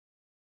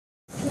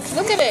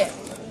Look at it.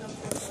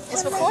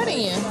 It's recording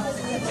you.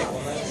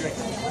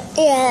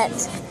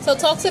 Yes. So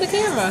talk to the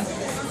camera.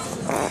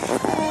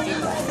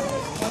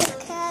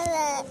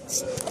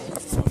 Carrots.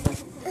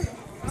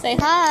 Say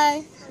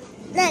hi.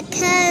 The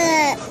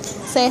carrot.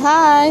 Say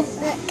hi.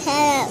 The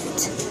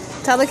carrot.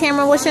 Tell the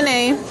camera what's your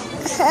name.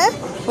 Huh?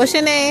 What's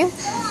your name?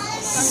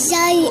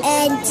 Sorry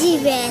and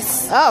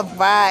Jesus. All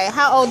right.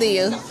 How old are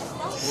you?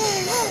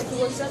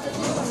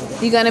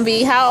 You gonna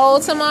be how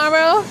old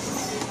tomorrow?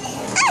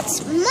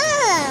 That's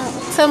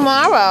Mom.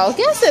 Tomorrow.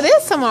 Yes, it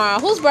is tomorrow.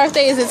 Whose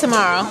birthday is it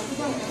tomorrow?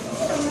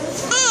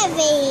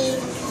 Abby.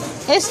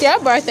 It's your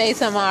birthday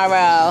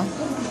tomorrow.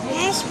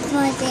 That's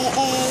birthday,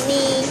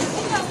 Abby.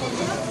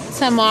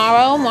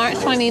 Tomorrow, March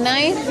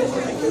 29th.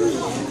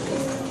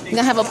 You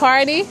gonna have a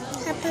party?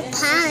 Have a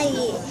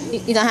party.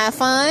 You gonna have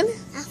fun? A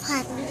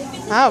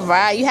party. All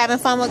right. You having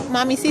fun with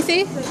Mommy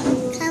Cece?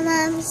 Come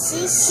on,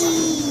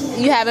 Sissy.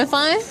 You having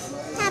fun?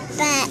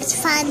 That's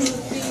fun.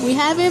 We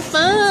having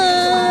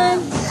fun.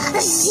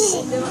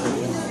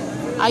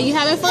 Are you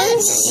having fun?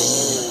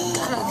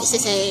 Come on,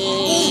 Cece.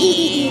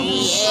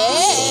 Yeah.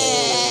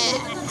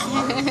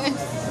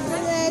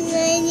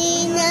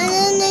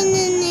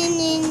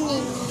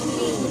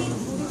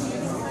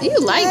 You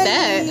like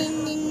that?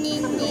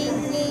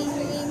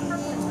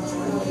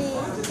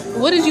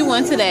 What did you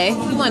want today?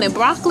 You wanted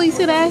broccoli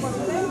today?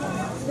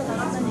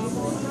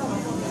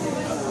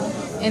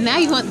 And now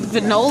you want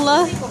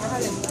granola?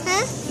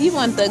 Huh? You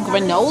want the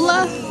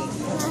granola?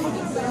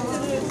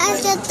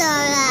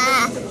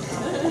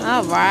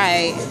 All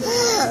right.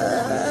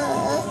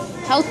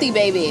 Healthy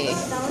baby.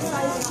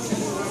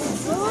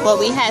 Well,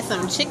 we had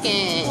some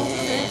chicken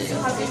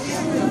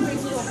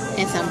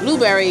and some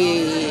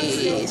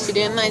blueberries. She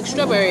didn't like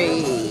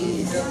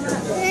strawberries.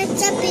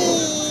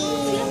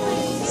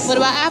 What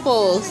about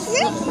apples?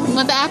 You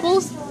want the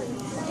apples?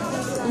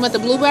 You want the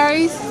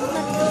blueberries?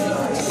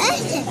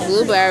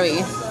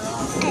 Blueberries.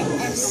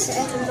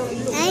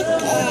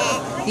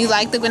 You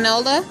like the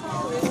granola?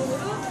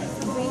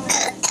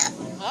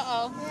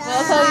 Uh-oh. What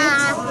else are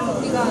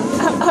you?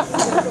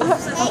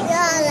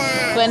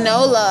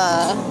 Granola.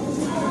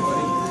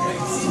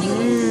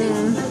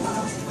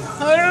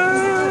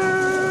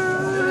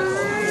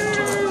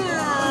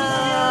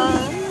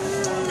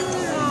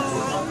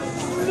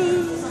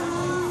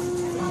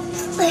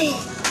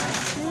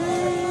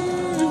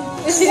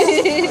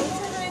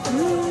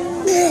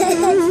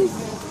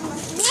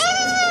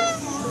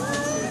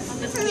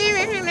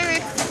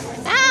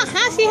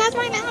 She has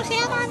right now. She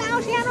has right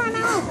now. She has right now. She has right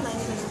now.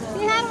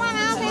 She has right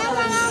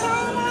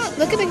now.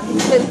 Look at it.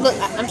 Look,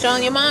 I'm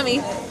showing your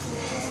mommy.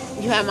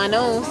 You have my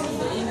nose.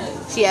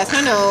 She has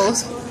her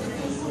nose.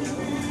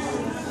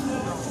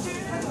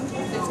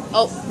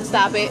 Oh,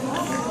 stop it.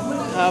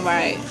 All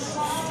right.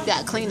 You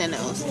gotta clean the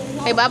nose.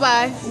 Hey,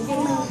 bye-bye.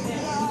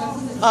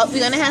 Oh, we're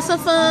gonna have some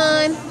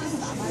fun.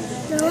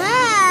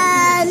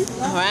 Run.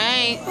 All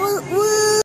right. Woo, woo.